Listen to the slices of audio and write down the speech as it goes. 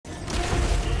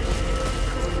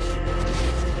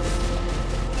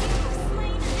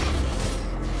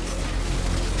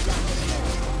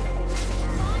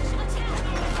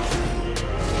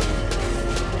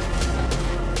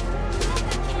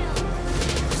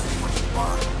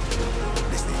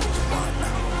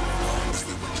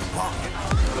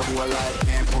alive,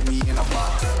 can't put me in a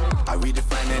box. I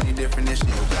redefine any definition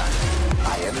you got.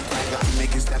 I am the tiger, I'm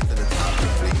making steps to the top. The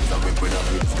flames, I'll rip it up,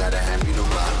 you just gotta hand me the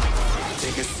rock.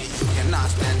 Take a seat, you cannot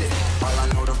stand it. All I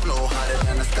know, the flow harder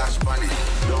than a Scotch bonnet.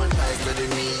 Don't try studying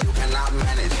me, you cannot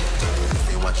manage.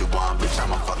 Say what you want, bitch,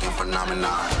 I'm a fucking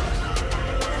phenomenon.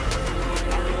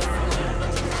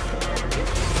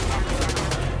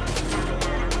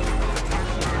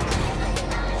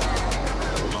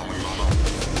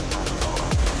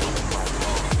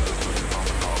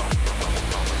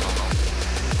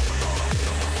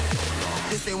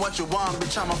 This ain't what you want,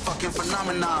 bitch, I'm a fucking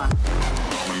phenomenon.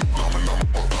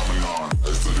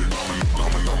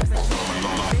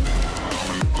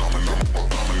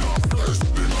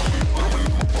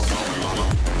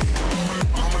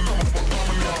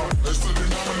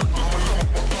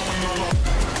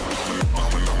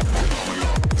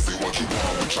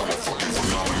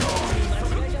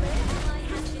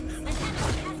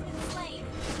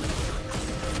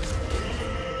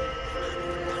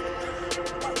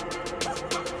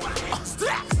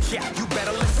 Yeah, you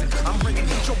better listen. I'm bringing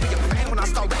heat, you'll be a fan when I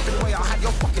start rapping. Way I'll have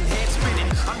your fucking head spinning.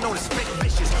 I'm known to spit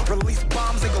vicious, release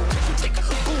bombs and go tick,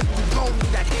 boom, you blow me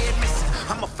that head missing.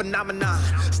 I'm a phenomenon,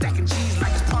 stacking cheese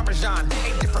like it's Parmesan.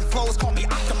 8 different flows, call me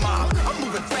Octomom. I'm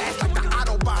moving fast like the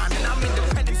Autobahn, and I'm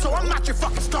independent, so I'm not your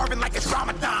fucking starving like it's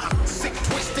Ramadan. Sick,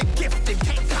 twisted, gifted,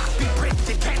 can't copy,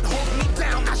 printed, can't hold me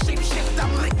down. I shape shift,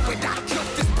 I'm liquid. I killed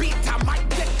this beat, I might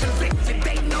get convicted.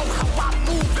 They know how I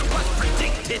move and what's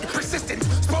predicted. Persistent,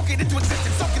 spoken into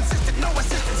existence, so consistent, no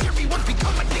assistance. Hear me once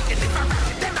become addicted. If I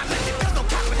rap it, then I live it. There's no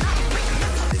cap, and I'll be breaking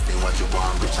this. This ain't what you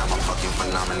want, bitch, I'm a fucking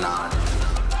phenomenon.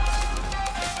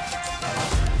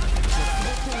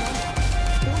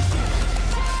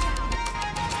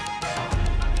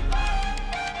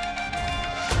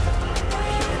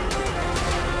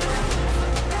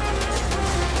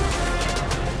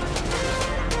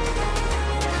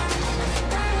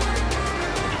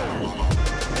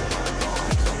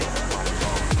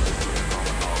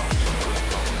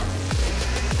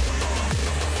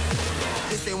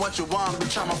 This ain't what you want,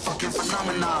 bitch, I'm a fucking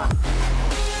phenomenon.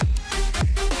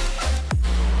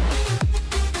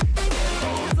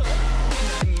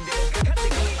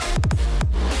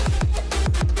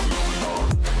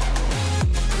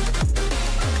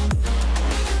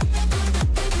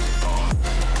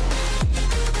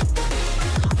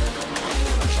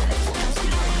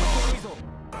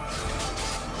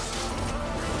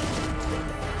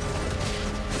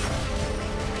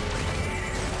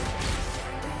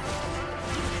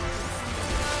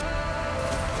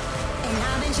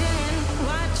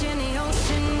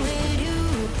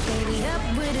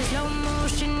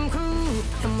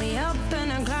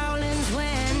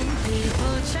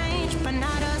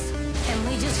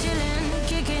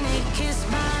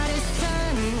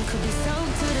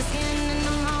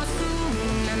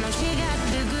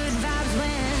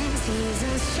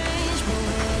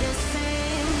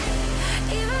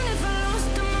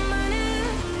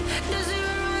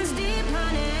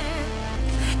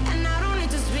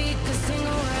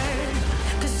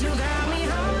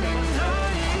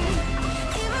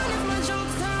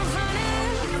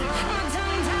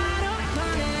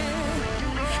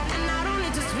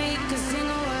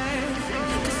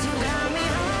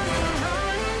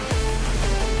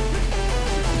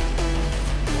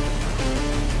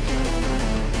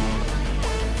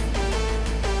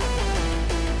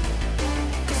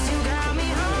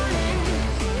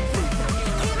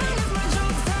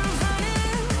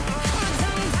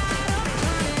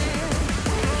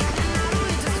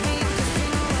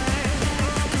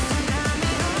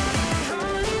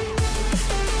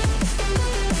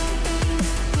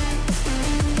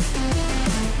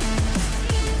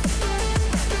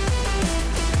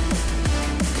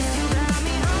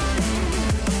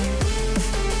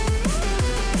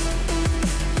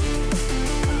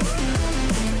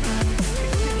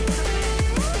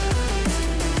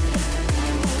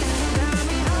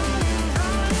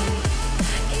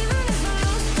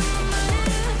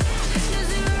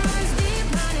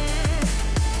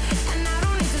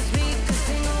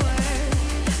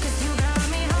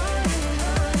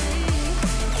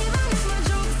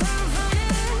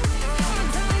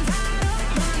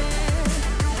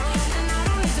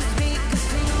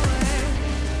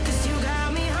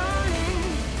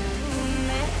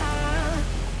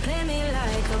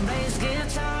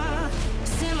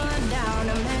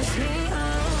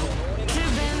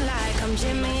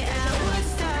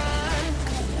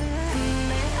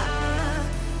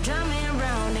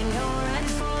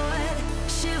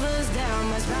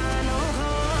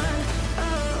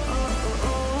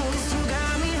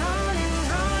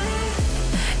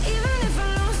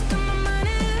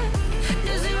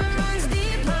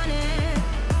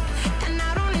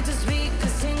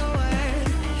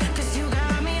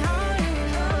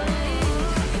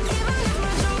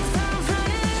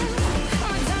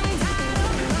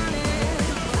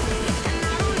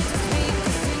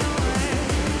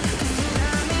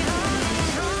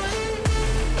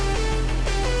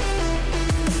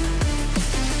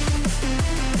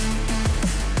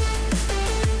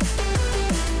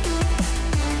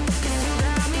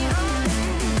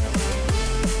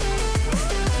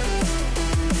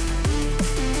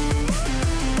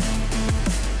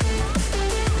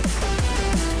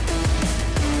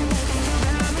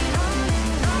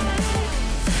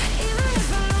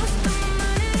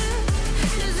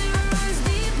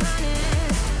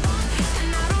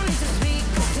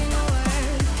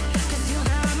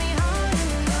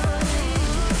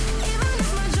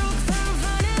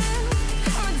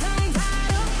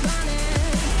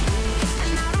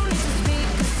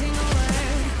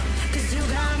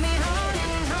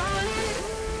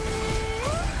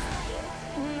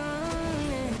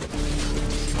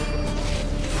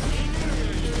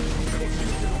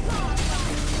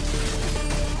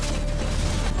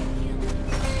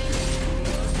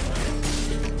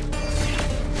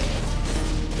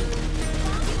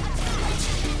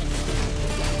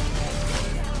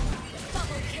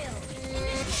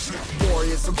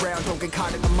 warriors around, don't get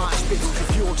caught in the mosh pits.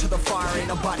 Fuel to the fire, ain't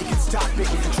nobody can stop it.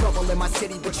 Trouble in my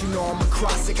city, but you know I'm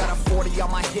across it. Got a 40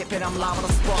 on my hip and I'm liable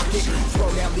to spark it. Throw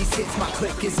down these hits, my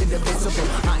click is indivisible.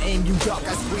 I aim, you duck,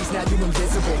 I squeeze, now you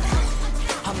invisible.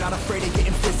 I'm not afraid of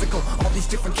getting physical. All these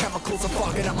different chemicals are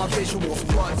fogging up my visuals.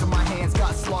 Bloods on my hands,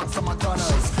 got slugs on my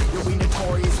gunners. Yo, we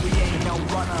notorious, we ain't no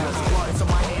runners. Bloods on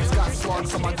my hands, got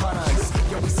slugs on my gunners.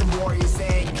 Yo, we some warriors, they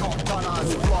ain't gon' gun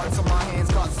us. Bloods on my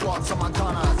hands, got slugs on my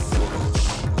gunners.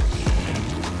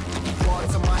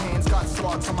 Bloods on my hands, got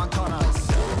slugs on my gunners.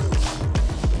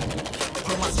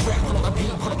 Put on my strap, put on the beat,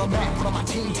 put on the map, put on my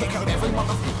team. Take out every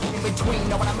motherfucker in between.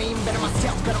 Know what I mean? Better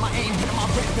myself, better my aim, better my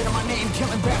rap, better my name.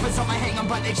 Killing rappers on my hang on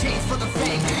by their chains for the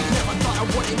fame. Never thought I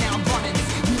would it, now I'm running this.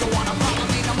 You don't wanna follow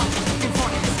me, I'm up in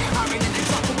front of this. Hiring in the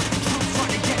jungle with the troops,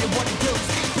 trying to get it what it does.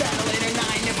 Battling and I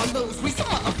ain't never lose. We some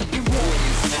motherfucking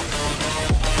warriors.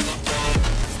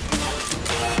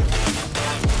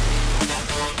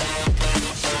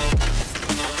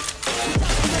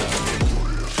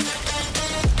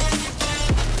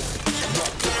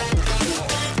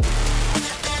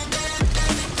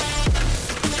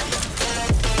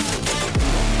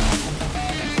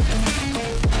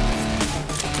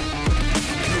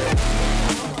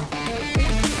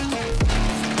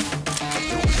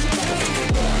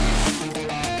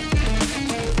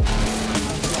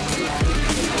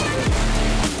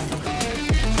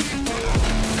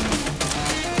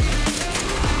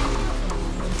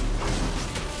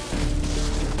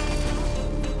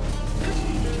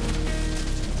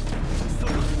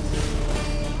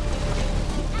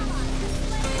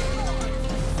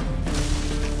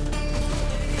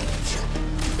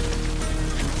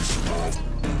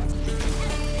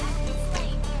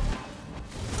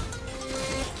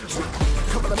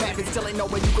 Still ain't know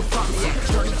where you can find me at.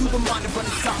 Journey through the mind of an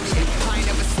insomniac. I ain't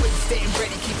never sleep, staying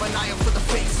ready, keep an eye out for the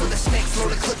fakes. For the snakes,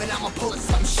 load the clip and I'ma pull it,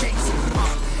 something shakes.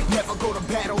 Never go to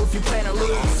battle if you plan to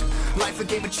lose. Life a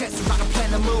game of chess, I'm not a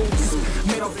plan to moves.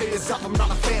 Middle fingers up, I'm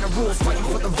not a fan of rules. Fighting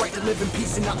for the right to live in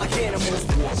peace and not like animals.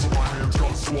 Bloods in my hands,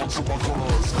 got slugs in my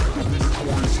gunners.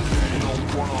 Warriors, ain't no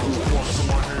runners. Bloods in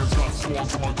my hands, got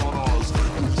slugs in my gunners.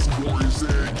 Warriors,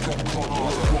 ain't no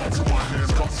runners. Bloods in my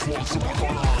hands, got slugs in my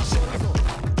gunners.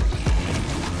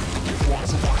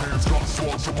 Bloods in my hands, got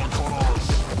slugs in my gunners.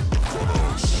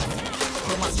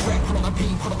 Put on my strap, put on the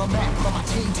beam, put on the map, put on my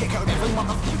team. Take out every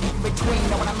motherfucker in between.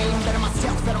 Know what I mean? Better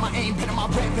myself, better my aim, better my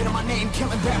rap, better my name.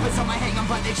 Killing rappers on my hang on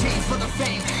by their chains for the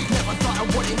fame. Never thought I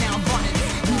would it, now I'm running.